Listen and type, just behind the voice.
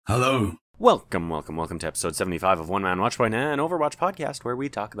Hello. Welcome to episode 75 of One Man Watch Point, an Overwatch podcast where we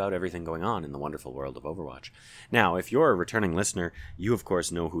talk about everything going on in the wonderful world of Overwatch. Now, if you're a returning listener, you of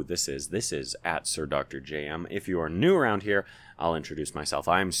course know who this is. This is at Sir Dr. JM. If you are new around here, I'll introduce myself.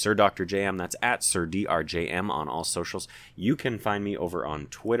 I'm Sir Dr. JM. That's at Sir DRJM on all socials. You can find me over on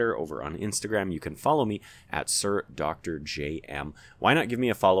Twitter, over on Instagram. You can follow me at Sir Dr. JM. Why not give me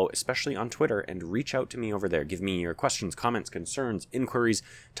a follow, especially on Twitter, and reach out to me over there. Give me your questions, comments, concerns, inquiries,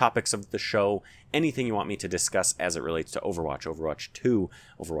 topics of the show, anything you want me to discuss as it relates to Overwatch, Overwatch 2,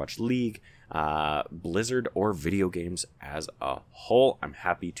 Overwatch League, Blizzard, or video games as a whole. I'm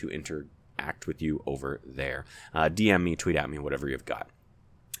happy to interact with you over there. DM me, tweet at me, whatever you've got.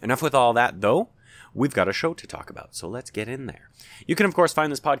 Enough with all that, though. We've got a show to talk about, so let's get in there. You can, of course,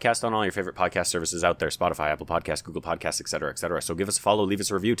 find this podcast on all your favorite podcast services out there, Spotify, Apple Podcasts, Google Podcasts, etc., etc. So give us a follow, leave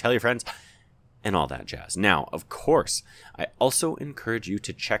us a review, tell your friends, and all that jazz. Now, of course, I also encourage you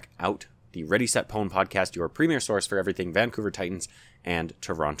to check out the Ready, Set, Pwn podcast, your premier source for everything Vancouver Titans and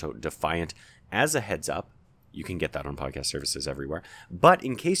Toronto Defiant. As a heads up, you can get that on podcast services everywhere. But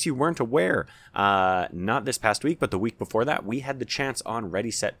in case you weren't aware, not this past week, but the week before that, we had the chance on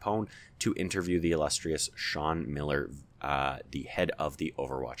Ready, Set, Pwn to interview the illustrious Sean Miller, the head of the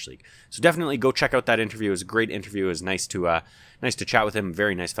Overwatch League. So definitely go check out that interview. It was a great interview. It was nice to chat with him.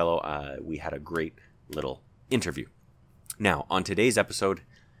 Very nice fellow. We had a great little interview. Now, on today's episode,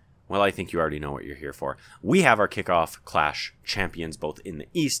 well, I think you already know what you're here for. We have our kickoff clash champions both in the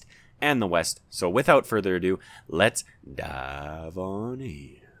East and the West. So without further ado, let's dive on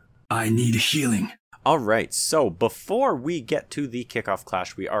in. I need healing. All right, so before we get to the kickoff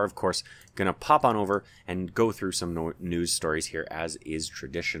clash, we are, of course, going to pop on over and go through some news stories here, as is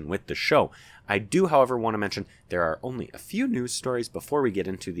tradition with the show. I do, however, want to mention there are only a few news stories before we get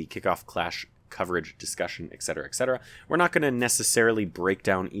into the kickoff clash coverage, discussion, etc., etc. We're not going to necessarily break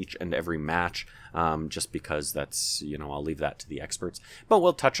down each and every match, just because that's, I'll leave that to the experts. But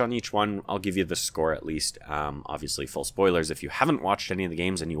we'll touch on each one. I'll give you the score at least. Obviously, full spoilers. If you haven't watched any of the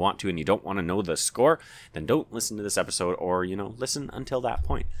games and you want to and you don't want to know the score, then don't listen to this episode or, listen until that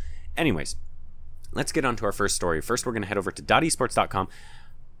point. Anyways, let's get on to our first story. First, we're going to head over to .esports.com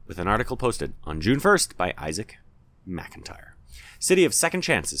with an article posted on June 1st by Isaac McIntyre. City of Second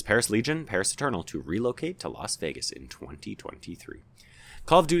Chances, Paris Legion, Paris Eternal to relocate to Las Vegas in 2023.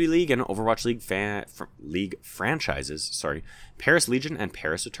 Call of Duty League and Overwatch League franchises, Paris Legion and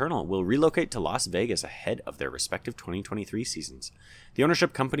Paris Eternal will relocate to Las Vegas ahead of their respective 2023 seasons. The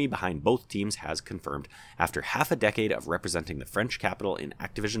ownership company behind both teams has confirmed after half a decade of representing the French capital in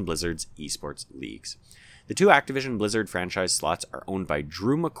Activision Blizzard's esports leagues. The two Activision Blizzard franchise slots are owned by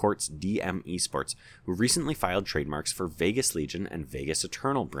Drew McCourt's DM Esports, who recently filed trademarks for Vegas Legion and Vegas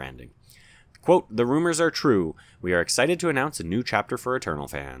Eternal branding. Quote, "The rumors are true. We are excited to announce a new chapter for Eternal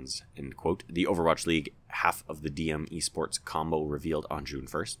fans," end quote. The Overwatch League half of the DM Esports combo revealed on June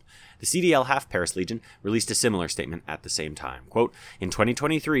 1st. The CDL half, Paris Legion, released a similar statement at the same time. Quote, "In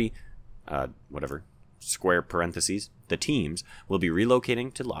 2023, square parentheses, the teams will be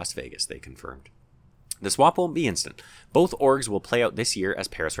relocating to Las Vegas," they confirmed. The swap won't be instant. Both orgs will play out this year as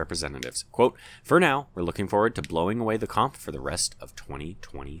Paris representatives. Quote, "For now, we're looking forward to blowing away the comp for the rest of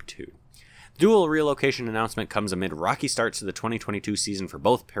 2022. Dual relocation announcement comes amid rocky starts to the 2022 season for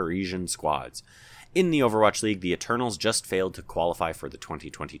both Parisian squads. In the Overwatch League, the Eternals just failed to qualify for the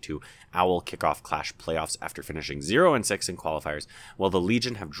 2022 OWL Kickoff Clash playoffs after finishing 0-6 in qualifiers, while the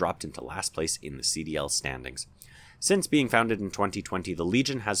Legion have dropped into last place in the CDL standings. Since being founded in 2020, the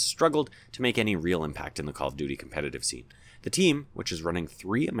Legion has struggled to make any real impact in the Call of Duty competitive scene. The team, which is running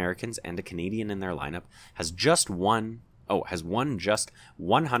 3 Americans and a Canadian in their lineup, has won just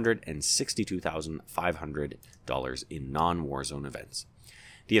 $162,500 in non-Warzone events.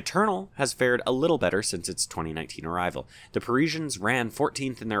 The Eternal has fared a little better since its 2019 arrival. The Parisians ran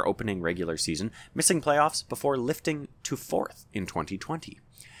 14th in their opening regular season, missing playoffs before lifting to 4th in 2020.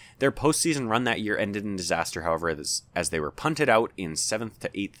 Their postseason run that year ended in disaster, however, as they were punted out in 7th to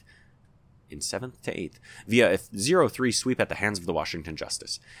 8th via a 0-3 sweep at the hands of the Washington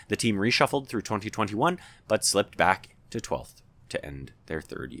Justice. The team reshuffled through 2021, but slipped back to 12th to end their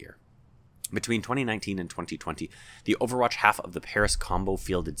third year. Between 2019 and 2020, the Overwatch half of the Paris combo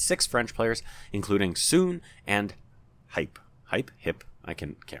fielded 6 French players, including Soon and Hip, I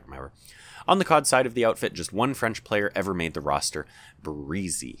can't remember. On the COD side of the outfit, just one French player ever made the roster,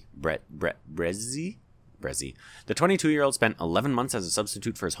 Breezy. The 22-year-old spent 11 months as a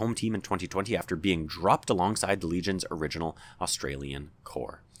substitute for his home team in 2020 after being dropped alongside the Legion's original Australian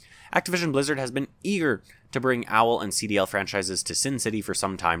core. Activision Blizzard has been eager to bring OWL and CDL franchises to Sin City for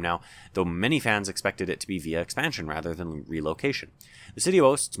some time now, though many fans expected it to be via expansion rather than relocation. The city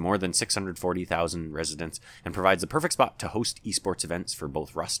boasts more than 640,000 residents and provides the perfect spot to host esports events for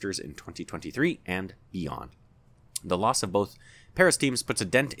both rosters in 2023 and beyond. The loss of both Paris teams puts a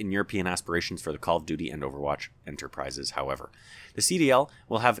dent in European aspirations for the Call of Duty and Overwatch enterprises, however. The CDL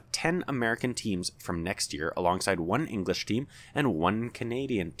will have 10 American teams from next year, alongside 1 English team and 1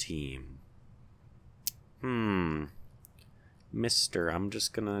 Canadian team. Mister, I'm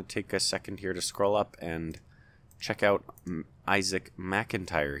just gonna take a second here to scroll up and check out Isaac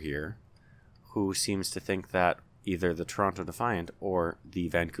McIntyre here, who seems to think that either the Toronto Defiant or the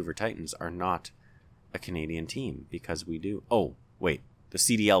Vancouver Titans are not a Canadian team, because we do. Oh, wait. The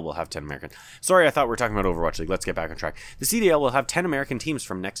CDL will have 10 American. Sorry, I thought we were talking about Overwatch League. Let's get back on track. The CDL will have 10 American teams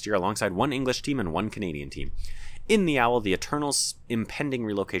from next year, alongside 1 English team and 1 Canadian team. In the OWL, the Eternals' impending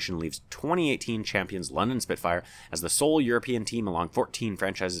relocation leaves 2018 champions London Spitfire as the sole European team, along 14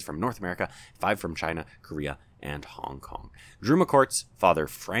 franchises from North America, 5 from China, Korea, and Hong Kong. Drew McCourt's father,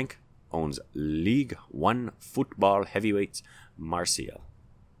 Frank, owns League One football heavyweights Marseille.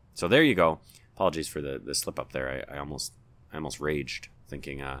 So there you go. Apologies for the slip up there. I almost raged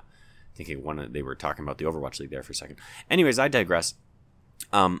thinking they were talking about the Overwatch League there for a second. Anyways, I digress.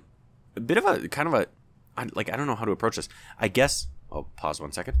 A bit of a kind of a I don't know how to approach this. I guess I'll pause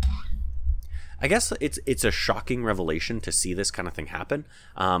 1 second. I guess it's a shocking revelation to see this kind of thing happen.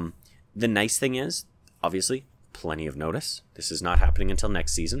 The nice thing is, obviously, plenty of notice. This is not happening until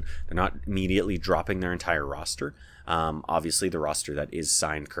next season. They're not immediately dropping their entire roster. Obviously, the roster that is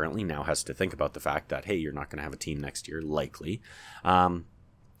signed currently now has to think about the fact that, hey, you're not going to have a team next year, likely.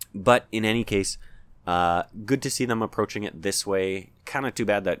 But in any case, good to see them approaching it this way. Kind of too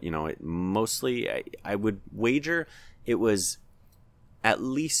bad that, I would wager it was at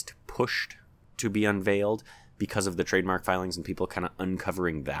least pushed to be unveiled because of the trademark filings and people kind of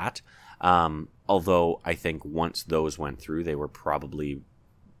uncovering that. Although I think once those went through, they were probably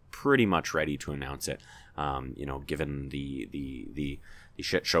pretty much ready to announce it. Given the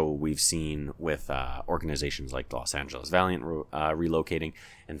shit show we've seen with organizations like the Los Angeles Valiant relocating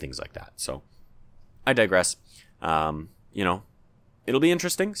and things like that. So I digress. It'll be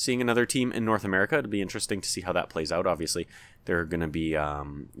interesting seeing another team in North America. It'll be interesting to see how that plays out. Obviously, they're going to be,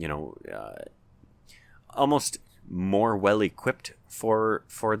 almost more well equipped for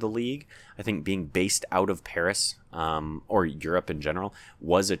the league. I think being based out of Paris or Europe in general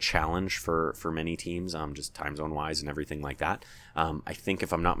was a challenge for many teams, just time zone wise and everything like that. I think,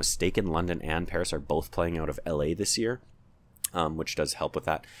 if I'm not mistaken, London and Paris are both playing out of LA this year, which does help with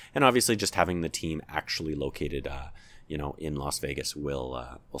that. And obviously, just having the team actually located, in Las Vegas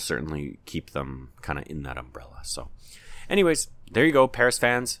will certainly keep them kind of in that umbrella. So, anyways, there you go, Paris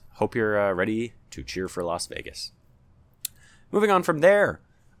fans. Hope you're ready to cheer for Las Vegas. Moving on from there,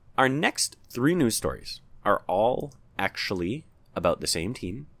 our next 3 news stories are all actually about the same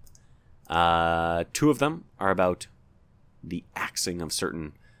team. 2 of them are about the axing of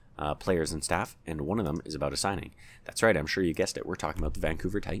certain players and staff, and 1 of them is about a signing. That's right, I'm sure you guessed it. We're talking about the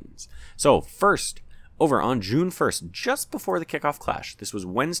Vancouver Titans. So first, over on June 1st, just before the kickoff clash. This was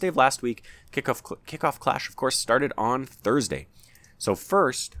Wednesday of last week. Kickoff clash, of course, started on Thursday. So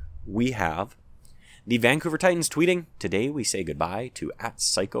first, we have the Vancouver Titans tweeting, "Today we say goodbye to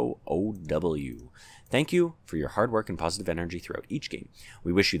 @PsychoOW. Thank you for your hard work and positive energy throughout each game.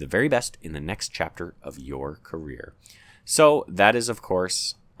 We wish you the very best in the next chapter of your career." So that is, of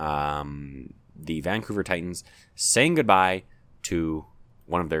course, the Vancouver Titans saying goodbye to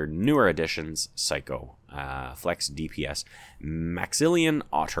one of their newer additions, Psycho, Flex DPS, Maximilian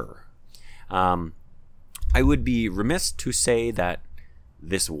Otter. I would be remiss to say that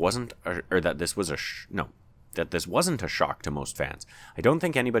this wasn't, that this wasn't a shock to most fans. I don't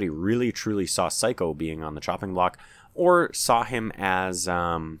think anybody really truly saw Psycho being on the chopping block, or saw him as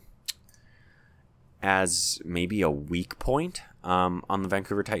maybe a weak point on the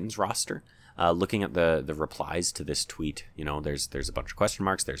Vancouver Titans roster. Looking at the replies to this tweet, there's a bunch of question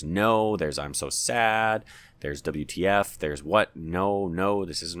marks. There's no, there's I'm so sad, there's WTF, there's what, no,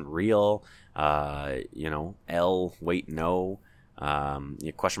 this isn't real, L, wait, no,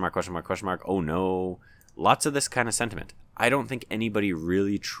 question mark, oh no, lots of this kind of sentiment. I don't think anybody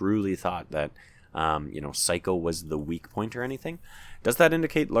really truly thought that, Psycho was the weak point or anything. Does that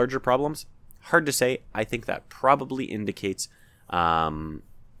indicate larger problems? Hard to say. I think that probably indicates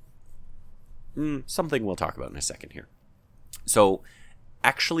something we'll talk about in a second here. So,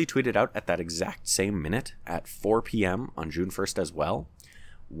 actually tweeted out at that exact same minute at 4 p.m. on June 1st as well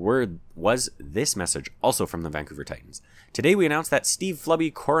was this message also from the Vancouver Titans. Today we announced that Steve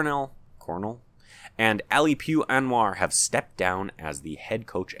Flubby Cornell and Ali Pugh Anwar have stepped down as the head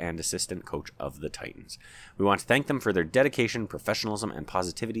coach and assistant coach of the Titans. We want to thank them for their dedication, professionalism, and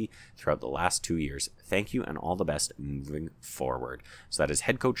positivity throughout the last 2 years. Thank you and all the best moving forward. So that is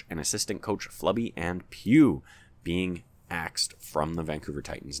head coach and assistant coach Flubby and Pugh being axed from the Vancouver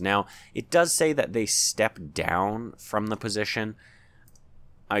Titans. Now, it does say that they stepped down from the position.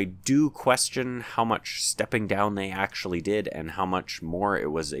 I do question how much stepping down they actually did and how much more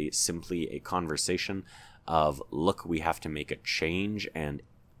it was simply a conversation of, look, we have to make a change and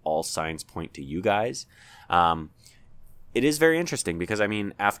all signs point to you guys. It is very interesting because, I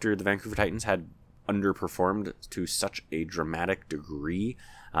mean, after the Vancouver Titans had underperformed to such a dramatic degree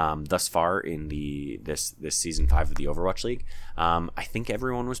thus far in this season 5 of the Overwatch League, I think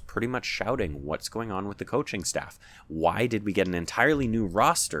everyone was pretty much shouting, what's going on with the coaching staff? Why did we get an entirely new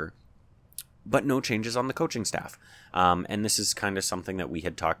roster but no changes on the coaching staff? And this is kind of something that we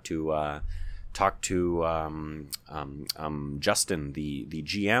had talked to Justin, the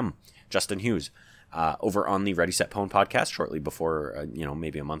GM, Justin Hughes, over on the Ready Set Pwn podcast shortly before,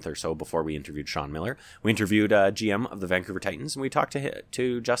 maybe a month or so before we interviewed Sean Miller. We interviewed GM of the Vancouver Titans, and we talked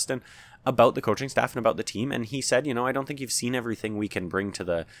to Justin about the coaching staff and about the team, and he said, I don't think you've seen everything we can bring to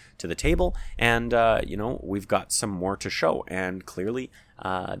the table, and we've got some more to show. And clearly,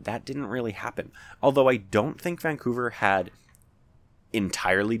 that didn't really happen. Although I don't think Vancouver had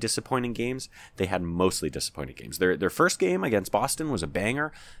entirely disappointing games. They had mostly disappointing games. Their first game against Boston was a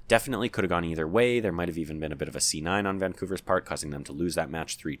banger. Definitely could have gone either way. There might have even been a bit of a C9 on Vancouver's part, causing them to lose that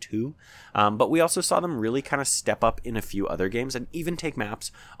match 3-2. But we also saw them really kind of step up in a few other games and even take maps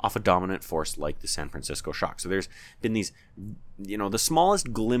off a dominant force like the San Francisco Shock. So there's been these, the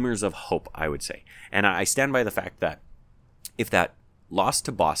smallest glimmers of hope, I would say. And I stand by the fact that if that loss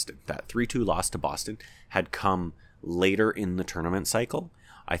to Boston, that 3-2 loss to Boston, had come later in the tournament cycle,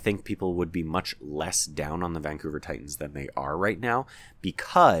 I think people would be much less down on the Vancouver Titans than they are right now,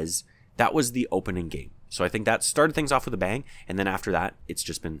 because that was the opening game. So I think that started things off with a bang, and then after that, it's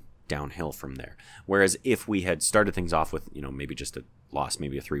just been downhill from there. Whereas if we had started things off with, maybe just a loss,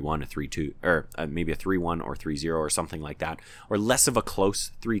 maybe a 3-1, a 3-2, or maybe a 3-1 or 3-0 or something like that, or less of a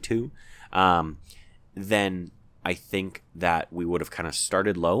close 3-2, then I think that we would have kind of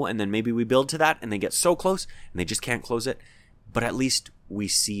started low, and then maybe we build to that and they get so close and they just can't close it. But at least we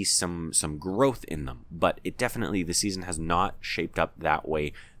see some growth in them. But it definitely, the season has not shaped up that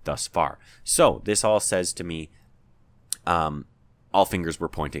way thus far. So this all says to me, all fingers were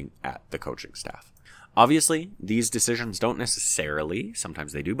pointing at the coaching staff. Obviously, these decisions don't necessarily,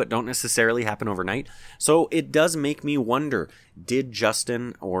 sometimes they do, but don't necessarily happen overnight. So it does make me wonder, did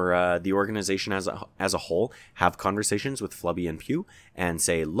Justin or the organization as a whole have conversations with Flubby and Pugh and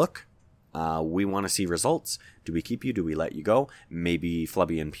say, look, we want to see results. Do we keep you? Do we let you go? Maybe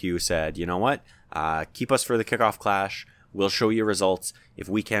Flubby and Pugh said, you know what? Keep us for the kickoff clash. We'll show you results. If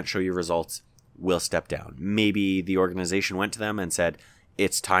we can't show you results, we'll step down. Maybe the organization went to them and said,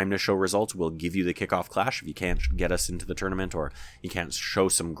 it's time to show results. We'll give you the kickoff clash. If you can't get us into the tournament or you can't show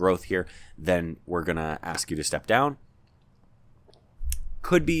some growth here, then we're going to ask you to step down.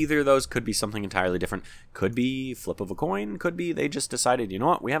 Could be either of those. Could be something entirely different. Could be flip of a coin. Could be they just decided, you know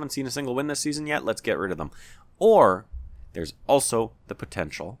what, we haven't seen a single win this season yet. Let's get rid of them. Or there's also the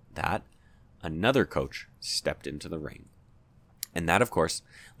potential that another coach stepped into the ring. And that, of course,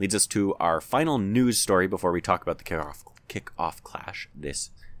 leads us to our final news story before we talk about the kickoff clash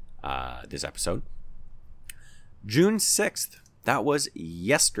this episode. June 6th, that was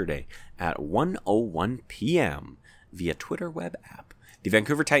yesterday at 1:01 p.m. via Twitter web app. The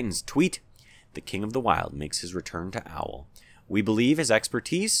Vancouver Titans tweet, "The King of the Wild makes his return to Owl. We believe his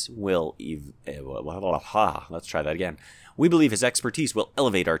expertise will let's try that again. We believe his expertise will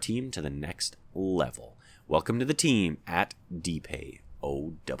elevate our team to the next level. Welcome to the team at DPayOW.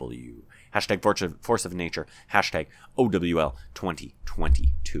 Hashtag Force of Nature. Hashtag OWL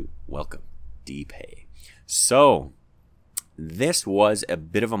 2022. Welcome, DPay." So, this was a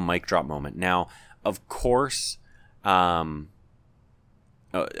bit of a mic drop moment. Now, of course, there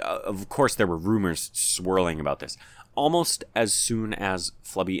were rumors swirling about this. Almost as soon as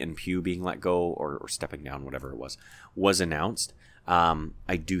Flubby and Pugh being let go or stepping down, whatever it was announced,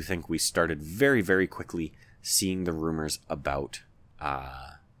 I do think we started very, very quickly seeing the rumors about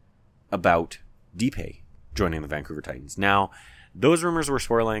DPay joining the Vancouver Titans. Now, those rumors were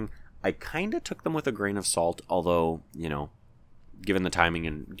swirling. I kind of took them with a grain of salt, although, given the timing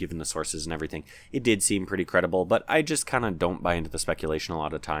and given the sources and everything, it did seem pretty credible. But I just kind of don't buy into the speculation a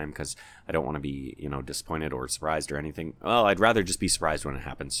lot of time because I don't want to be, disappointed or surprised or anything. Well, I'd rather just be surprised when it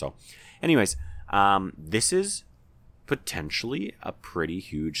happens. So, anyways, this is potentially a pretty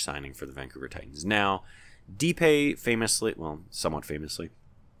huge signing for the Vancouver Titans. Now, DP somewhat famously,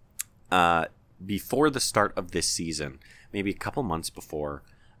 before the start of this season, maybe a couple months before,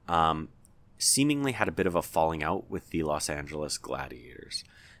 seemingly had a bit of a falling out with the Los Angeles Gladiators.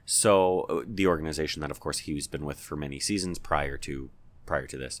 So the organization that, of course, he's been with for many seasons prior to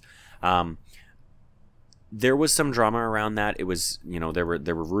this. There was some drama around that. It was, there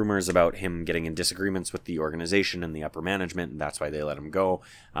were rumors about him getting in disagreements with the organization and the upper management, and that's why they let him go.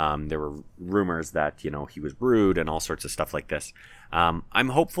 There were rumors that, he was rude and all sorts of stuff like this. I'm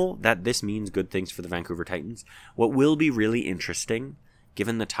hopeful that this means good things for the Vancouver Titans. What will be really interesting,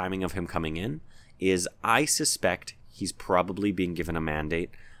 given the timing of him coming in, is I suspect he's probably being given a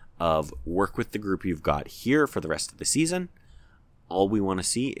mandate of work with the group you've got here for the rest of the season. All we want to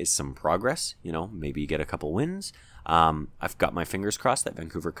see is some progress, maybe get a couple wins. I've got my fingers crossed that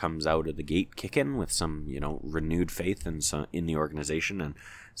Vancouver comes out of the gate kicking with some, renewed faith in the organization and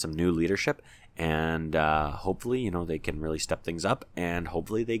some new leadership. And hopefully, they can really step things up and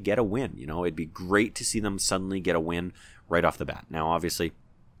hopefully they get a win. It'd be great to see them suddenly get a win right off the bat. Now, obviously,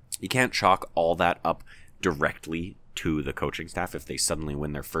 you can't chalk all that up directly to the coaching staff if they suddenly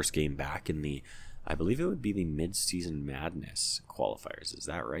win their first game back in the, I believe it would be the Mid-Season Madness qualifiers. Is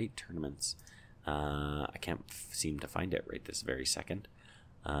that right? Tournaments. I can't seem to find it right this very second.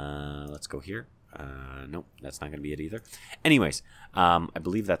 Let's go here. Nope, that's not going to be it either. Anyways, I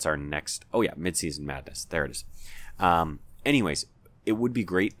believe that's our next... Oh yeah, Mid-Season Madness. There it is. Anyways, it would be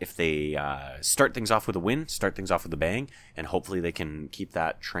great if they start things off with a win, start things off with a bang, and hopefully they can keep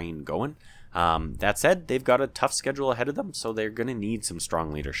that train going. That said, they've got a tough schedule ahead of them, so they're going to need some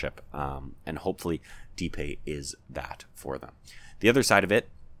strong leadership, and hopefully DP is that for them. The other side of it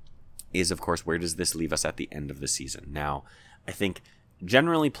is, of course, where does this leave us at the end of the season? Now, I think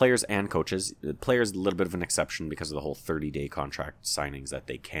generally players and coaches, players a little bit of an exception because of the whole 30-day contract signings that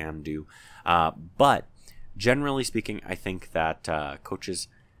they can do, but generally speaking, I think that coaches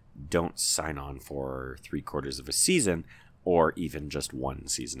don't sign on for 3/4 of a season or even just one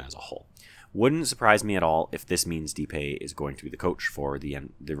season as a whole. Wouldn't surprise me at all if this means DP is going to be the coach for the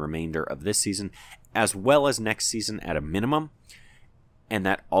remainder of this season, as well as next season at a minimum. And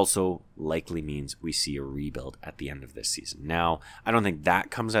that also likely means we see a rebuild at the end of this season. Now, I don't think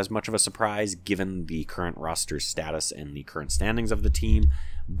that comes as much of a surprise given the current roster status and the current standings of the team.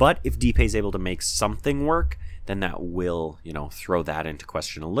 But if DP is able to make something work, then that will, throw that into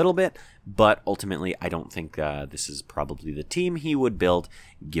question a little bit. But ultimately, I don't think this is probably the team he would build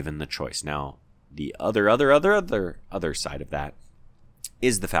given the choice. Now, the other side of that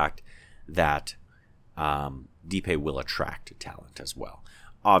is the fact that DP will attract talent as well.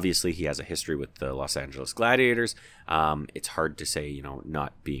 Obviously, he has a history with the Los Angeles Gladiators. It's hard to say,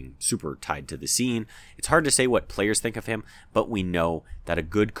 not being super tied to the scene. It's hard to say what players think of him, but we know that a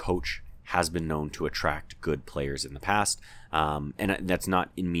good coach has been known to attract good players in the past. And that's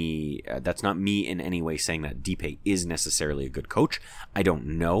not me in any way saying that DP is necessarily a good coach. I don't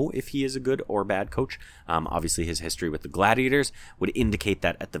know if he is a good or bad coach. Obviously, his history with the Gladiators would indicate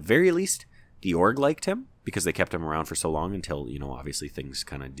that at the very least, the org liked him because they kept him around for so long until, obviously things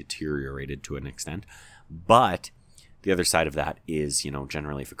kind of deteriorated to an extent. But the other side of that is,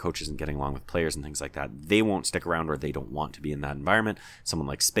 generally if a coach isn't getting along with players and things like that, they won't stick around or they don't want to be in that environment. Someone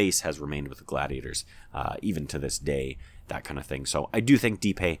like Space has remained with the Gladiators even to this day, that kind of thing. So I do think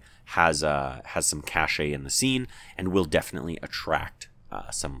DP has some cachet in the scene and will definitely attract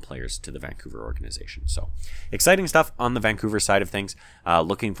some players to the Vancouver organization. So exciting stuff on the Vancouver side of things.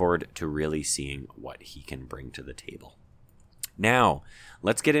 Looking forward to really seeing what he can bring to the table. Now,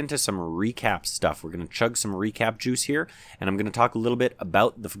 let's get into some recap stuff. We're going to chug some recap juice here, and I'm going to talk a little bit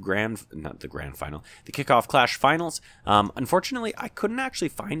about the Kickoff Clash finals. Unfortunately, I couldn't actually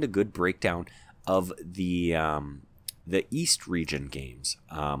find a good breakdown of the East region games,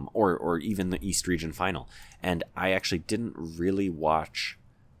 or even the East region final. And I actually didn't really watch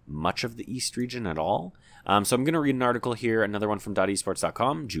much of the East region at all. So I'm going to read an article here, another one from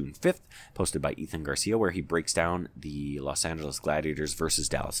 .esports.com, June 5th, posted by Ethan Garcia, where he breaks down the Los Angeles Gladiators versus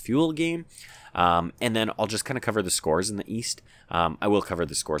Dallas Fuel game. And then I'll just kind of cover the scores in the East. I will cover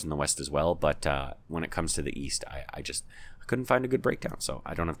the scores in the West as well, but when it comes to the East, I couldn't find a good breakdown, so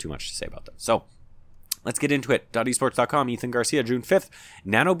I don't have too much to say about that. So let's get into it. .esports.com, Ethan Garcia, June 5th.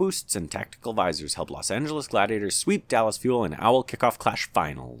 Nano boosts and tactical visors help Los Angeles Gladiators sweep Dallas Fuel in Owl Kickoff Clash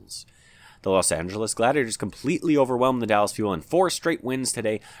finals. The Los Angeles Gladiators completely overwhelmed the Dallas Fuel in 4 straight wins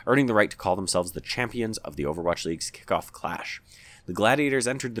today, earning the right to call themselves the champions of the Overwatch League's kickoff clash. The Gladiators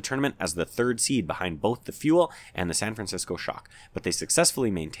entered the tournament as the 3rd seed behind both the Fuel and the San Francisco Shock, but they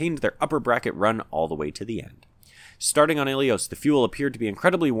successfully maintained their upper bracket run all the way to the end. Starting on Ilios, the Fuel appeared to be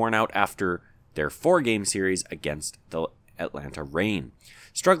incredibly worn out after their 4-game series against the Atlanta Reign.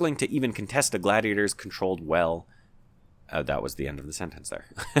 Struggling to even contest, the Gladiators controlled well. That was the end of the sentence there.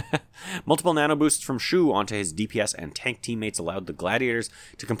 Multiple nano boosts from Shu onto his DPS and tank teammates allowed the Gladiators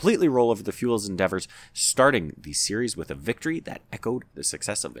to completely roll over the Fuel's endeavors, starting the series with a victory that echoed the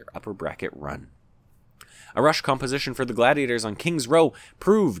success of their upper bracket run. A rush composition for the Gladiators on King's Row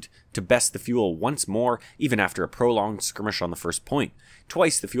proved to best the Fuel once more, even after a prolonged skirmish on the first point.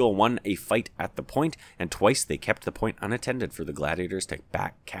 Twice the Fuel won a fight at the point, and twice they kept the point unattended for the Gladiators to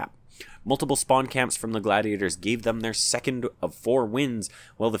back cap. Multiple spawn camps from the Gladiators gave them their 2nd of 4 wins,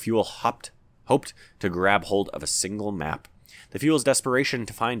 while the Fuel hoped to grab hold of a single map. The Fuel's desperation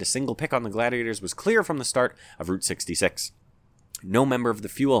to find a single pick on the Gladiators was clear from the start of Route 66. No member of the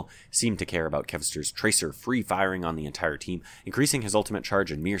Fuel seemed to care about Kevster's Tracer free-firing on the entire team, increasing his ultimate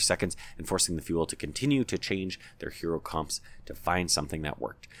charge in mere seconds and forcing the Fuel to continue to change their hero comps to find something that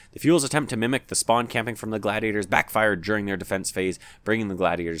worked. The Fuel's attempt to mimic the spawn camping from the Gladiators backfired during their defense phase, bringing the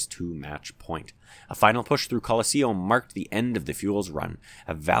Gladiators to match point. A final push through Coliseum marked the end of the Fuel's run.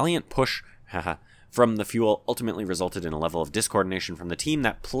 A valiant push from the Fuel ultimately resulted in a level of discoordination from the team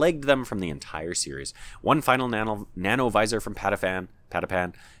that plagued them from the entire series. One final nano visor from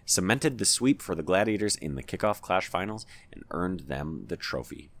Patapan cemented the sweep for the Gladiators in the kickoff clash finals and earned them the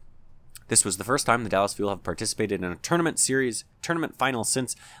trophy. This was the first time the Dallas Fuel have participated in a tournament final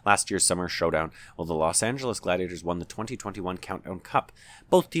since last year's Summer Showdown, while the Los Angeles Gladiators won the 2021 Countdown Cup.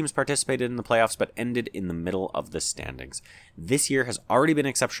 Both teams participated in the playoffs but ended in the middle of the standings. This year has already been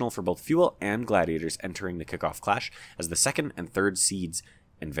exceptional for both Fuel and Gladiators entering the kickoff clash as the 2nd and 3rd seeds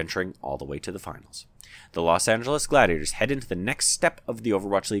and venturing all the way to the finals. The Los Angeles Gladiators head into the next step of the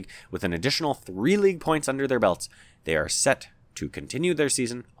Overwatch League with an additional 3 league points under their belts. They are set to continue their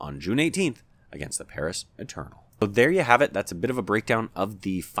season on June 18th against the Paris Eternal. So there you have it. That's a bit of a breakdown of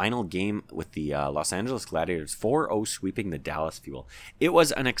the final game with the Los Angeles Gladiators 4-0 sweeping the Dallas Fuel. It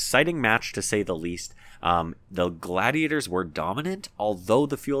was an exciting match to say the least. The Gladiators were dominant, although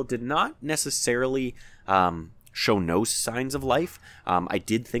the Fuel did not necessarily show no signs of life. I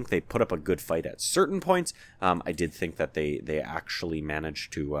did think they put up a good fight at certain points. I did think that they actually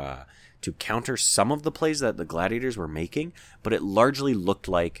managed to counter some of the plays that the Gladiators were making, but it largely looked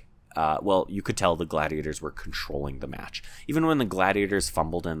like, you could tell the Gladiators were controlling the match. Even when the Gladiators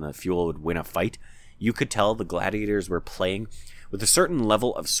fumbled and the Fuel would win a fight, you could tell the Gladiators were playing with a certain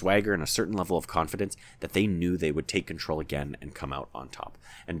level of swagger and a certain level of confidence that they knew they would take control again and come out on top.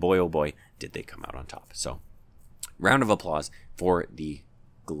 And boy, oh boy, did they come out on top. So, round of applause for the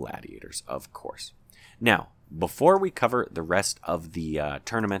Gladiators, of course. Now, before we cover the rest of the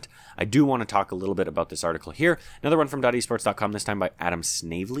tournament, I do want to talk a little bit about this article here. Another one from .esports.com, this time by Adam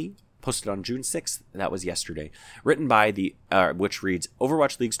Snavely, posted on June 6th. That was yesterday. Written by which reads,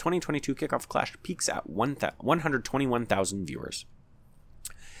 Overwatch League's 2022 Kickoff Clash peaks at 121,000 viewers.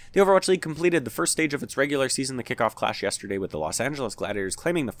 The Overwatch League completed the first stage of its regular season, the kickoff clash, yesterday, with the Los Angeles Gladiators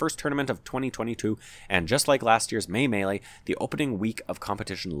claiming the first tournament of 2022, and just like last year's May Melee, the opening week of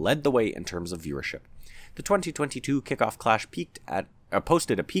competition led the way in terms of viewership. The 2022 kickoff clash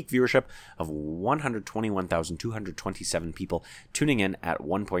posted a peak viewership of 121,227 people tuning in at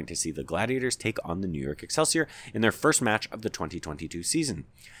one point to see the Gladiators take on the New York Excelsior in their first match of the 2022 season.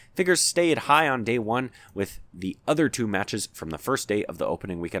 Figures stayed high on day one, with the other 2 matches from the first day of the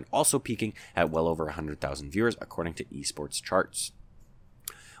opening weekend also peaking at well over 100,000 viewers, according to esports charts.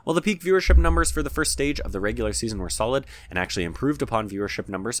 While the peak viewership numbers for the first stage of the regular season were solid and actually improved upon viewership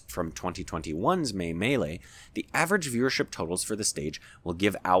numbers from 2021's May Melee, the average viewership totals for the stage will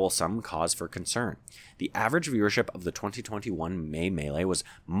give OWL some cause for concern. The average viewership of the 2021 May Melee was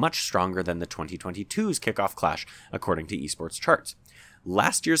much stronger than the 2022's Kickoff Clash, according to esports charts.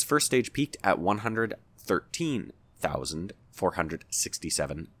 Last year's first stage peaked at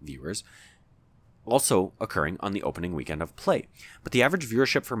 113,467 viewers, also occurring on the opening weekend of play. But the average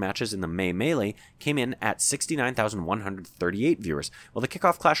viewership for matches in the May Melee came in at 69,138 viewers, while the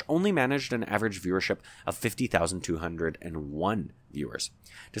Kickoff Clash only managed an average viewership of 50,201 viewers.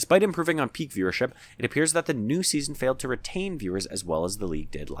 Despite improving on peak viewership, it appears that the new season failed to retain viewers as well as the league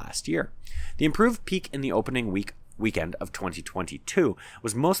did last year. The improved peak in the opening week weekend of 2022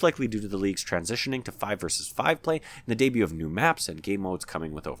 was most likely due to the league's transitioning to 5 versus 5 play and the debut of new maps and game modes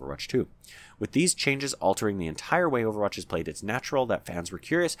coming with Overwatch 2. With these changes altering the entire way Overwatch is played, it's natural that fans were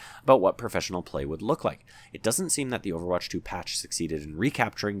curious about what professional play would look like. It doesn't seem that the Overwatch 2 patch succeeded in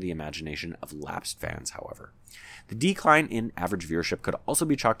recapturing the imagination of lapsed fans, however. The decline in average viewership could also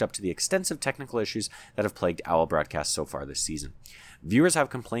be chalked up to the extensive technical issues that have plagued OWL broadcasts so far this season. Viewers have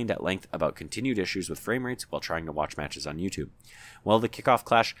complained at length about continued issues with frame rates while trying to watch matches on YouTube. While the Kickoff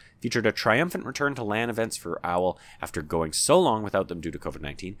Clash featured a triumphant return to LAN events for OWL after going so long without them due to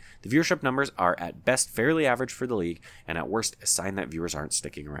COVID-19, the viewership numbers are at best fairly average for the league, and at worst a sign that viewers aren't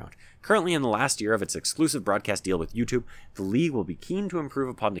sticking around. Currently in the last year of its exclusive broadcast deal with YouTube, the league will be keen to improve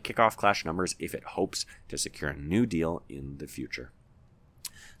upon the Kickoff Clash numbers if it hopes to secure a new deal in the future.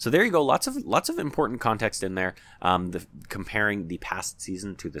 So there you go. Lots of important context in there. Comparing the past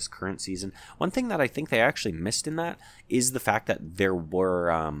season to this current season. One thing that I think they actually missed in that is the fact that there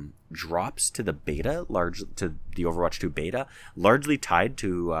were drops to the beta, to the Overwatch 2 beta, largely tied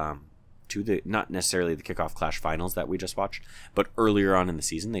to the not necessarily the Kickoff Clash finals that we just watched, but earlier on in the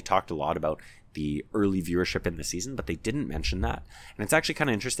season. They talked a lot about the early viewership in the season, but they didn't mention that. And it's actually kind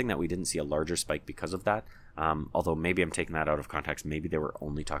of interesting that we didn't see a larger spike because of that. Although maybe I'm taking that out of context. Maybe they were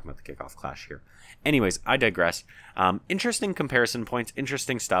only talking about the Kickoff Clash here. Anyways, I digress. Interesting comparison points,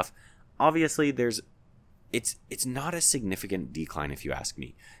 interesting stuff. Obviously, it's not a significant decline if you ask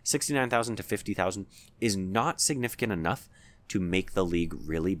me. 69,000 to 50,000 is not significant enough to make the league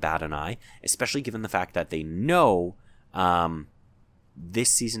really bat an eye, especially given the fact that they know this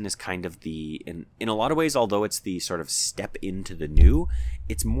season is kind of in a lot of ways, although it's the sort of step into the new,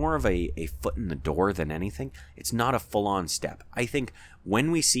 it's more of a foot in the door than anything. It's not a full-on step. I think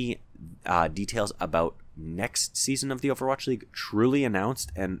when we see details about next season of the Overwatch League truly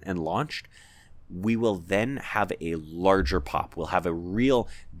announced and launched, we will then have a larger pop. We'll have a real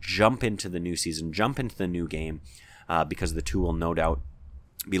jump into the new season, jump into the new game, because the two will no doubt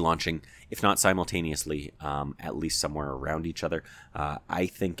be launching, if not simultaneously, at least somewhere around each other. I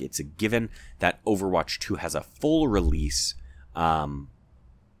think it's a given that Overwatch 2 has a full release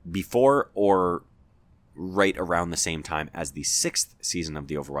before or right around the same time as the 6th season of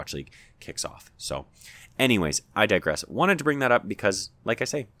the Overwatch League kicks off. So anyways, I digress. Wanted to bring that up because, like I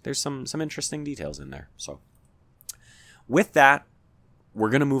say, there's some interesting details in there. So with that, we're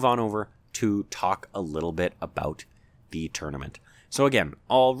going to move on over to talk a little bit about the tournament. So again,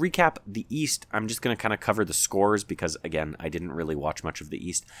 I'll recap the East. I'm just going to kind of cover the scores because, again, I didn't really watch much of the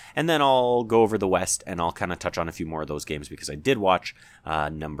East. And then I'll go over the West and I'll kind of touch on a few more of those games because I did watch a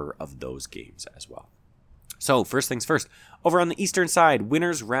number of those games as well. So first things first, over on the Eastern side,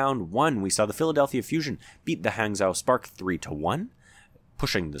 winners round 1, we saw the Philadelphia Fusion beat the Hangzhou Spark 3-1.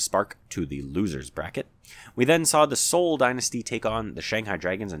 Pushing the Spark to the losers bracket. We then saw the Seoul Dynasty take on the Shanghai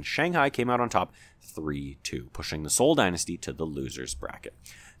Dragons, and Shanghai came out on top 3-2, pushing the Seoul Dynasty to the losers bracket.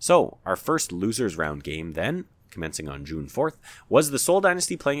 So, our first losers round game then, commencing on June 4th, was the Seoul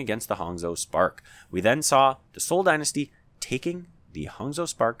Dynasty playing against the Hangzhou Spark. We then saw the Seoul Dynasty taking the Hangzhou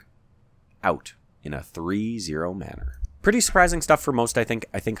Spark out in a 3-0 manner. Pretty surprising stuff for most, I think.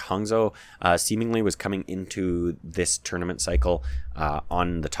 I think Hangzhou seemingly was coming into this tournament cycle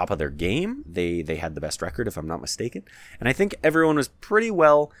on the top of their game. They had the best record, if I'm not mistaken. And I think everyone was pretty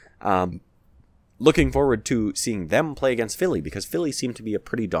well looking forward to seeing them play against Philly, because Philly seemed to be a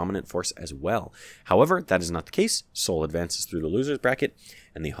pretty dominant force as well. However, that is not the case. Seoul advances through the losers bracket,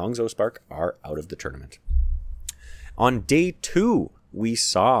 and the Hangzhou Spark are out of the tournament. On day 2, we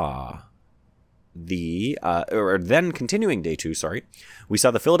saw continuing day 2, we saw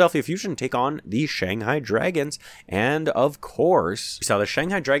the Philadelphia Fusion take on the Shanghai Dragons, and of course, we saw the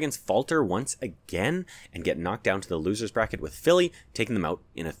Shanghai Dragons falter once again and get knocked down to the losers bracket, with Philly taking them out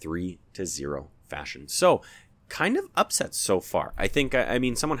in a 3-0 fashion. So, kind of upsets so far. I think,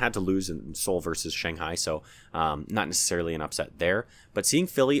 someone had to lose in Seoul versus Shanghai, so not necessarily an upset there. But seeing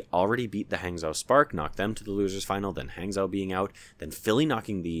Philly already beat the Hangzhou Spark, knock them to the losers final, then Hangzhou being out, then Philly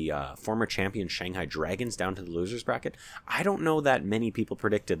knocking the former champion Shanghai Dragons down to the losers bracket, I don't know that many people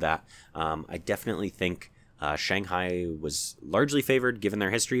predicted that. I definitely think Shanghai was largely favored given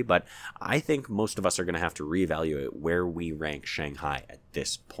their history, but I think most of us are going to have to reevaluate where we rank Shanghai at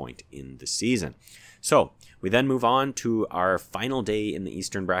this point in the season. So, we then move on to our final day in the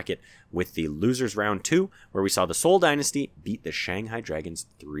Eastern bracket with the losers round 2, where we saw the Seoul Dynasty beat the Shanghai Dragons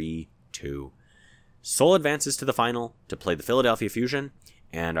 3-2. Seoul advances to the final to play the Philadelphia Fusion,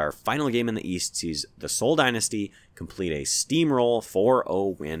 and our final game in the East sees the Seoul Dynasty complete a steamroll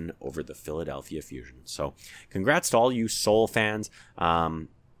 4-0 win over the Philadelphia Fusion. So, congrats to all you Seoul fans.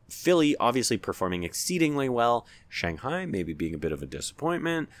 Philly obviously performing exceedingly well. Shanghai maybe being a bit of a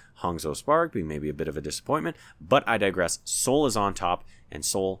disappointment. Hangzhou Spark being maybe a bit of a disappointment. But I digress. Seoul is on top. And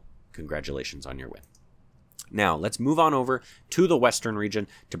Seoul, congratulations on your win. Now, let's move on over to the Western region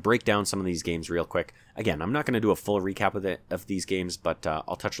to break down some of these games real quick. Again, I'm not going to do a full recap of these games, but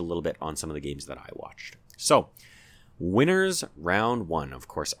I'll touch a little bit on some of the games that I watched. So, winners round 1, of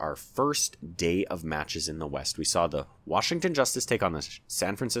course, our first day of matches in the West. We saw the Washington Justice take on the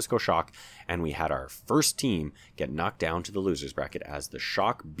San Francisco Shock, and we had our first team get knocked down to the losers bracket as the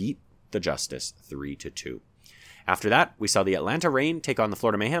Shock beat the Justice 3-2. After that, we saw the Atlanta Reign take on the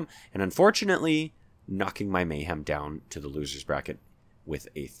Florida Mayhem, and unfortunately, knocking my Mayhem down to the losers bracket with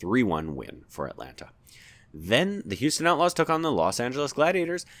a 3-1 win for Atlanta. Then the Houston Outlaws took on the Los Angeles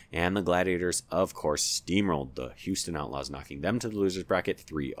Gladiators, and the Gladiators, of course, steamrolled the Houston Outlaws, knocking them to the losers bracket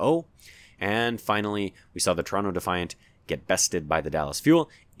 3-0. And finally, we saw the Toronto Defiant get bested by the Dallas Fuel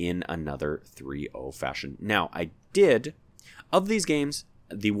in another 3-0 fashion. Now, of these games,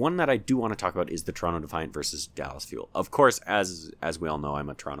 the one that I do want to talk about is the Toronto Defiant versus Dallas Fuel. Of course, as we all know, I'm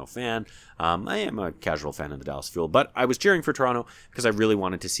a Toronto fan. I am a casual fan of the Dallas Fuel, but I was cheering for Toronto because I really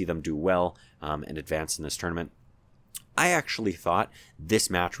wanted to see them do well and advance in this tournament. I actually thought this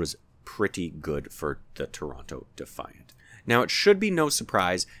match was pretty good for the Toronto Defiant. Now, it should be no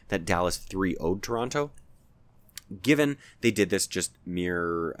surprise that Dallas 3-0'd Toronto, given they did this just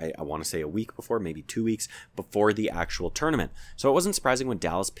I want to say a week before, maybe 2 weeks before the actual tournament. So it wasn't surprising when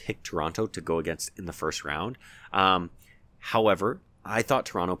Dallas picked Toronto to go against in the first round. However, I thought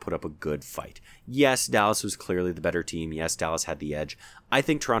Toronto put up a good fight. Yes, Dallas was clearly the better team. Yes, Dallas had the edge. I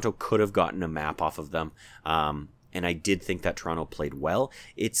think Toronto could have gotten a map off of them. And I did think that Toronto played well.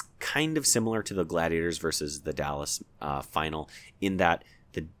 It's kind of similar to the Gladiators versus the Dallas final in that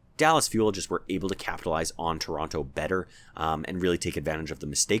the Dallas Fuel just were able to capitalize on Toronto better and really take advantage of the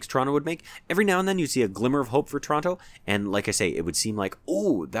mistakes Toronto would make. Every now and then you see a glimmer of hope for Toronto, and like I say, it would seem like,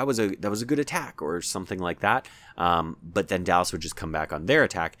 oh, that was a good attack or something like that. But then Dallas would just come back on their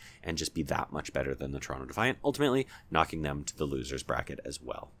attack and just be that much better than the Toronto Defiant, ultimately knocking them to the losers bracket as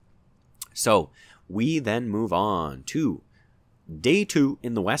well. So we then move on to Day 2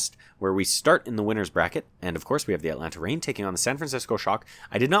 in the West, where we start in the winner's bracket, and of course we have the Atlanta Reign taking on the San Francisco Shock.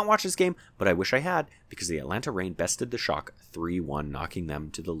 I did not watch this game, but I wish I had, because the Atlanta Reign bested the Shock 3-1, knocking them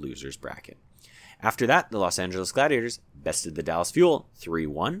to the losers bracket. After that, the Los Angeles Gladiators bested the Dallas Fuel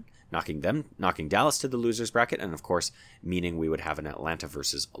 3-1, knocking Dallas to the losers bracket, and of course meaning we would have an Atlanta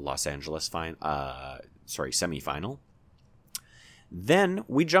versus Los Angeles semifinal. Then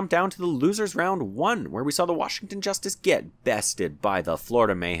we jump down to the losers round 1, where we saw the Washington Justice get bested by the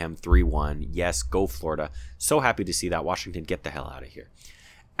Florida Mayhem 3-1. Yes, go Florida. So happy to see that. Washington, get the hell out of here.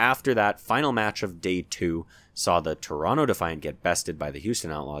 After that, final match of Day 2 saw the Toronto Defiant get bested by the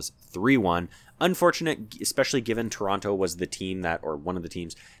Houston Outlaws 3-1. Unfortunate, especially given Toronto was the team that, or one of the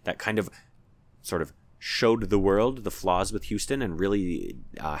teams that kind of sort of showed the world the flaws with Houston and really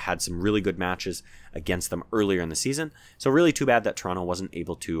had some really good matches against them earlier in the season. So really too bad that Toronto wasn't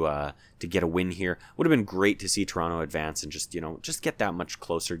able to get a win here. Would have been great to see Toronto advance and just get that much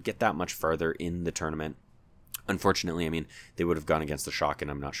closer, get that much further in the tournament. Unfortunately, I mean, they would have gone against the Shock,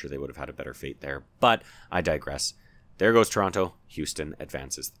 and I'm not sure they would have had a better fate there. But I digress. There goes Toronto. Houston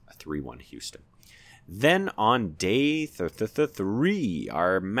advances 3-1 Houston. Then on day 3,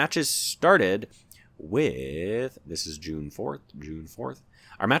 our matches started with, this is June 4th.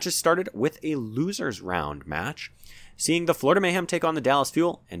 Our matches started with a losers round match, seeing the Florida Mayhem take on the Dallas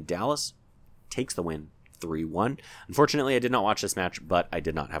Fuel, and Dallas takes the win 3-1. Unfortunately, I did not watch this match, but I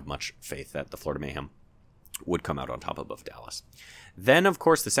did not have much faith that the Florida Mayhem would come out on top above Dallas. Then, of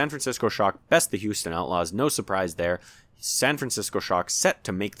course, the San Francisco Shock best the Houston Outlaws. No surprise there. San Francisco Shock set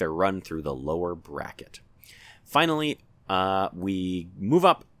to make their run through the lower bracket. Finally, we move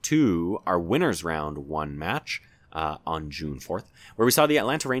up to our winners round 1 match on June 4th, where we saw the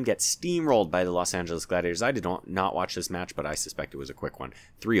Atlanta Reign get steamrolled by the Los Angeles Gladiators. I did not watch this match, but I suspect it was a quick one.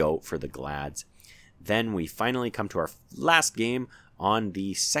 3-0 for the Glads. Then we finally come to our last game on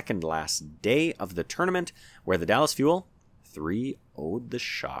the second last day of the tournament, where the Dallas Fuel 3-0'd the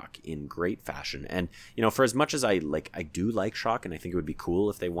Shock in great fashion. And, for as much as I do like Shock, and I think it would be cool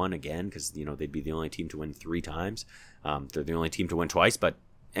if they won again, because, they'd be the only team to win 3 times. They're the only team to win twice, but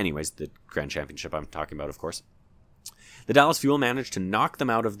anyways, the Grand Championship I'm talking about, of course. The Dallas Fuel managed to knock them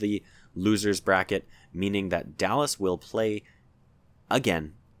out of the losers bracket, meaning that Dallas will play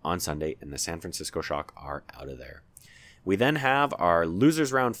again on Sunday, and the San Francisco Shock are out of there. We then have our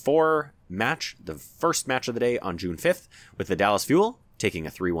losers round 4 match, the first match of the day on June 5th, with the Dallas Fuel taking a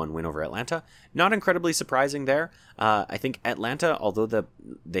 3-1 win over Atlanta. Not incredibly surprising there. I think Atlanta, although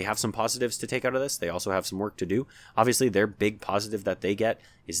they have some positives to take out of this. They also have some work to do. Obviously, their big positive that they get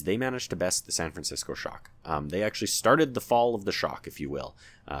is they managed to best the San Francisco Shock. They actually started the fall of the Shock, if you will.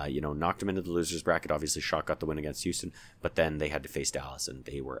 Knocked them into the losers bracket. Obviously, Shock got the win against Houston, but then they had to face Dallas, and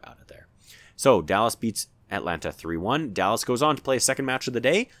they were out of there. So Dallas beats Atlanta 3-1. Dallas goes on to play a second match of the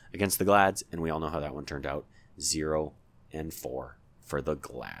day against the Glads, and we all know how that one turned out. 0-4 for the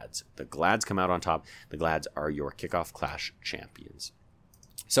Glads. The Glads come out on top. The Glads are your Kickoff Clash champions.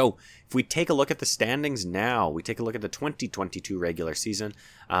 So if we take a look at the standings now, we take a look at the 2022 regular season,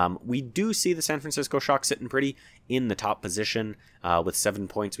 we do see the San Francisco Shock sitting pretty in the top position with 7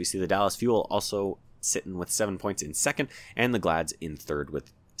 points. We see the Dallas Fuel also sitting with 7 points in second, and the Glads in third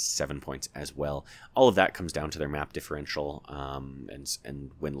with 7 points as well. All of that comes down to their map differential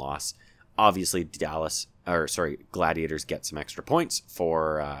and win-loss. Obviously, Gladiators get some extra points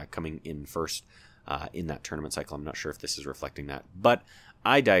for coming in first in that tournament cycle. I'm not sure if this is reflecting that, but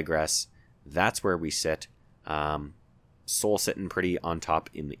I digress. That's where we sit. Seoul sitting pretty on top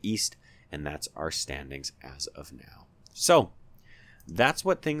in the East, and that's our standings as of now. So that's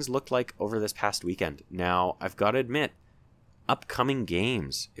what things looked like over this past weekend. Now, I've got to admit, upcoming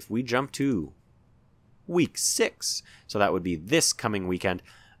games, if we jump to week 6, so that would be this coming weekend,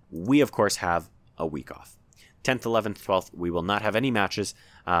 we, of course, have a week off. 10th, 11th, 12th, we will not have any matches.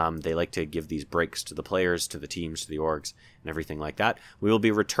 They like to give these breaks to the players, to the teams, to the orgs, and everything like that. We will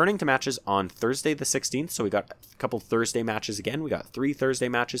be returning to matches on Thursday the 16th, so we got a couple Thursday matches again. We got 3 Thursday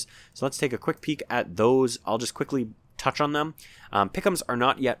matches, so let's take a quick peek at those. I'll just quickly touch on them. Pick'ems are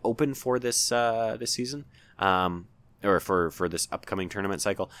not yet open for this this season, or for this upcoming tournament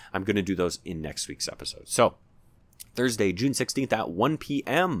cycle. I'm going to do those in next week's episode. So, Thursday, June 16th at 1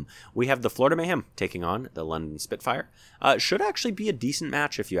 p.m., we have the Florida Mayhem taking on the London Spitfire. Should actually be a decent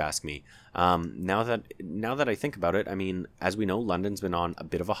match, if you ask me. Now that I think about it, I mean, as we know, London's been on a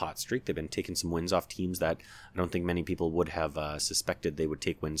bit of a hot streak. They've been taking some wins off teams that I don't think many people would have suspected they would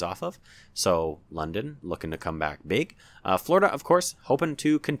take wins off of. So, London looking to come back big. Florida, of course, hoping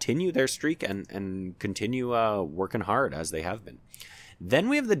to continue their streak and continue working hard as they have been. Then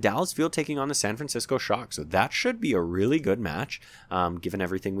we have the Dallas Fuel taking on the San Francisco Shock. So that should be a really good match, given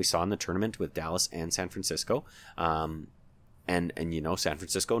everything we saw in the tournament with Dallas and San Francisco. And San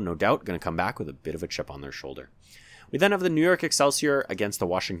Francisco, no doubt, going to come back with a bit of a chip on their shoulder. We then have the New York Excelsior against the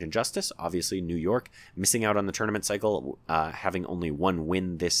Washington Justice. Obviously, New York missing out on the tournament cycle, having only 1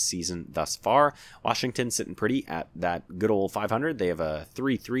 win this season thus far. Washington sitting pretty at that good old 500. They have a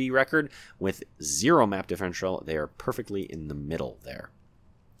 3-3 record with 0 map differential. They are perfectly in the middle there.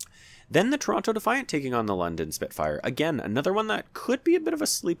 Then the Toronto Defiant taking on the London Spitfire. Again, another one that could be a bit of a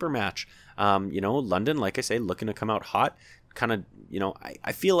sleeper match. London, like I say, looking to come out hot. Kind of,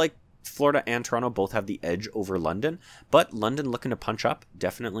 I feel like Florida and Toronto both have the edge over London, but London looking to punch up.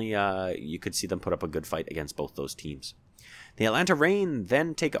 Definitely, you could see them put up a good fight against both those teams. The Atlanta Reign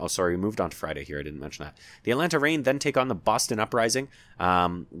then we moved on to Friday here. I didn't mention that. The Atlanta Reign then take on the Boston Uprising,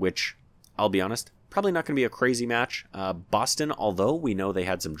 which, I'll be honest, probably not going to be a crazy match. Boston, although we know they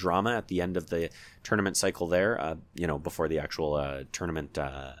had some drama at the end of the tournament cycle there, before the actual tournament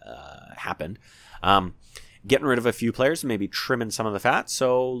happened. Getting rid of a few players, maybe trimming some of the fat,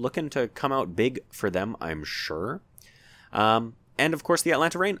 so looking to come out big for them, I'm sure. And of course, the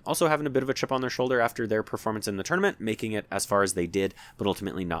Atlanta Reign also having a bit of a chip on their shoulder after their performance in the tournament, making it as far as they did, but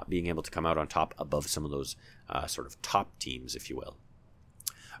ultimately not being able to come out on top above some of those sort of top teams, if you will.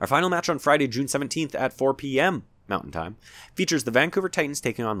 Our final match on Friday, June 17th at 4 p.m. Mountain Time features the Vancouver Titans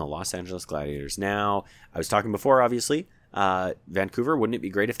taking on the Los Angeles Gladiators. Now, I was talking before, obviously, Vancouver, wouldn't it be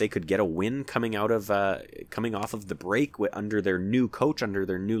great if they could get a win coming off of the break under their new coach, under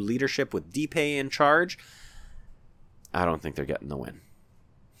their new leadership with Deepe in charge? I don't think they're getting the win.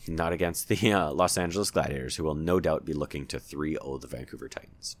 Not against the Los Angeles Gladiators, who will no doubt be looking to 3-0 the Vancouver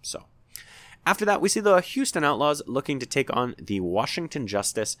Titans. So, after that, we see the Houston Outlaws looking to take on the Washington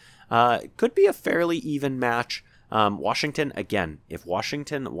Justice. Could be a fairly even match. Washington, again, if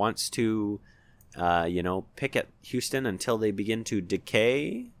Washington wants to pick at Houston until they begin to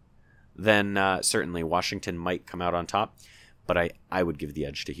decay, then certainly Washington might come out on top. But I would give the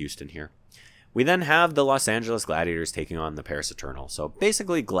edge to Houston here. We then have the Los Angeles Gladiators taking on the Paris Eternal. So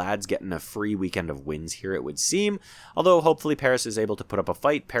basically, Glad's getting a free weekend of wins here, it would seem. Although hopefully Paris is able to put up a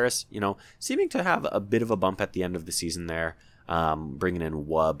fight. Paris, seeming to have a bit of a bump at the end of the season there. Bringing in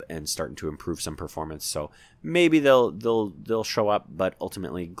Wub and starting to improve some performance. So maybe they'll show up, but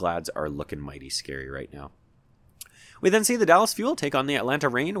ultimately Glads are looking mighty scary right now. We then see the Dallas Fuel take on the Atlanta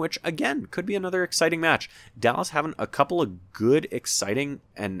Reign, which again could be another exciting match. Dallas having a couple of good, exciting,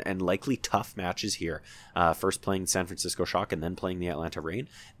 and likely tough matches here. First playing San Francisco Shock and then playing the Atlanta Reign.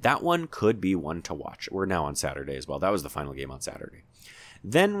 That one could be one to watch. We're now on Saturday as well. That was the final game on Saturday.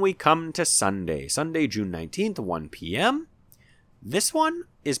 Then we come to Sunday, June 19th, 1 p.m. This one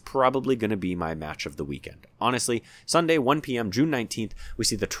is probably going to be my match of the weekend. Honestly, Sunday, 1 p.m., June 19th, we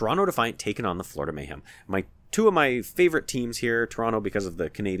see the Toronto Defiant taking on the Florida Mayhem. Two of my favorite teams here, Toronto because of the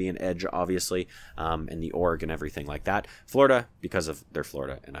Canadian edge, obviously, and the org and everything like that. Florida because of their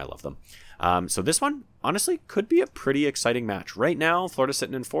Florida, and I love them. So this one, honestly, could be a pretty exciting match. Right now, Florida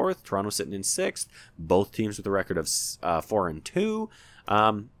sitting in 4th, Toronto sitting in 6th. Both teams with a record of 4-2.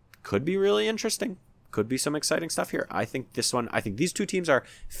 Could be really interesting. Could be some exciting stuff here. I think these two teams are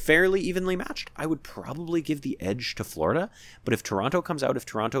fairly evenly matched. I would probably give the edge to Florida, but if Toronto comes out, if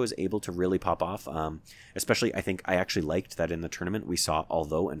Toronto is able to really pop off, especially I think I actually liked that in the tournament we saw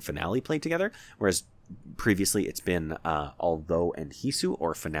Although and Finale play together, whereas previously it's been Although and Hisu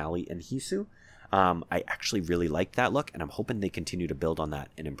or Finale and Hisu. I actually really liked that look, and I'm hoping they continue to build on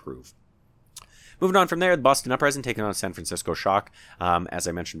that and improve. Moving on from there, the Boston Uprising taking on San Francisco Shock. As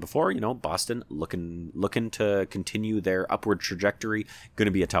I mentioned before, Boston looking to continue their upward trajectory. Going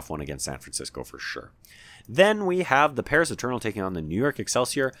to be a tough one against San Francisco for sure. Then we have the Paris Eternal taking on the New York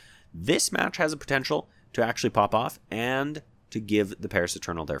Excelsior. This match has a potential to actually pop off and to give the Paris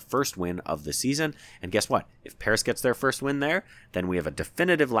Eternal their first win of the season. And guess what? If Paris gets their first win there, then we have a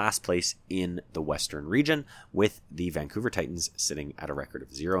definitive last place in the Western region with the Vancouver Titans sitting at a record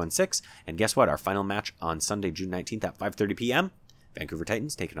of 0-6. And guess what? Our final match on Sunday, June 19th at 5:30 p.m., Vancouver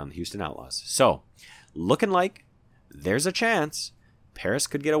Titans taking on the Houston Outlaws. So, looking like there's a chance Paris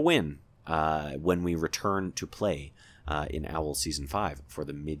could get a win when we return to play in Owl Season 5 for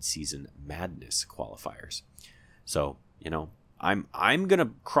the Mid-Season Madness qualifiers. So, I'm going to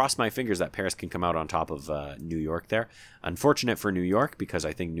cross my fingers that Paris can come out on top of New York there. Unfortunate for New York because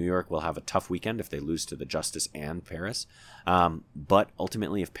I think New York will have a tough weekend if they lose to the Justice and Paris. But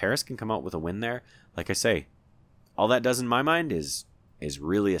ultimately, if Paris can come out with a win there, like I say, all that does in my mind is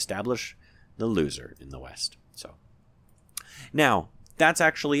really establish the loser in the West. So now, that's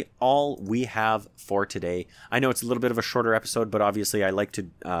actually all we have for today. I know it's a little bit of a shorter episode, but obviously I like to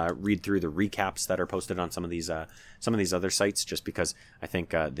read through the recaps that are posted on some of these other sites, just because I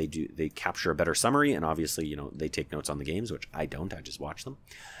think they capture a better summary, and obviously they take notes on the games, which I don't. I just watch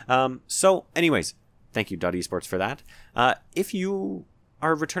them. So, anyways, thank you .esports for that. If you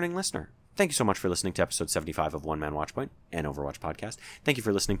are a returning listener, thank you so much for listening to episode 75 of One Man Watchpoint, an Overwatch podcast. Thank you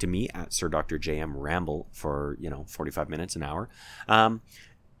for listening to me at Sir Dr. JM ramble for 45 minutes, an hour.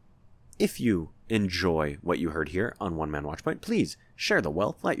 If you enjoy what you heard here on One Man Watchpoint, please share the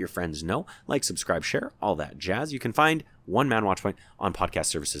wealth, let your friends know, like, subscribe, share, all that jazz. You can find One Man Watchpoint on podcast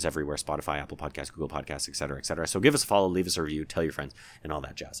services everywhere: Spotify, Apple Podcasts, Google Podcasts, etc., etc. So give us a follow, leave us a review, tell your friends, and all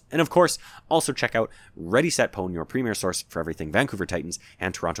that jazz. And of course, also check out Ready Set Pwn, your premier source for everything Vancouver Titans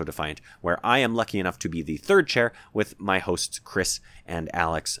and Toronto Defiant, where I am lucky enough to be the third chair with my hosts Chris and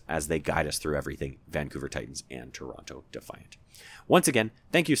Alex as they guide us through everything Vancouver Titans and Toronto Defiant. Once again,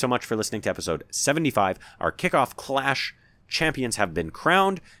 thank you so much for listening to episode 75. Our kickoff clash champions have been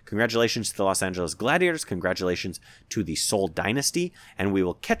crowned. Congratulations to the Los Angeles Gladiators. Congratulations to the Seoul Dynasty. And we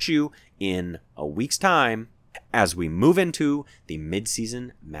will catch you in a week's time as we move into the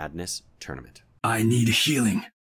Mid-Season Madness Tournament. I need healing.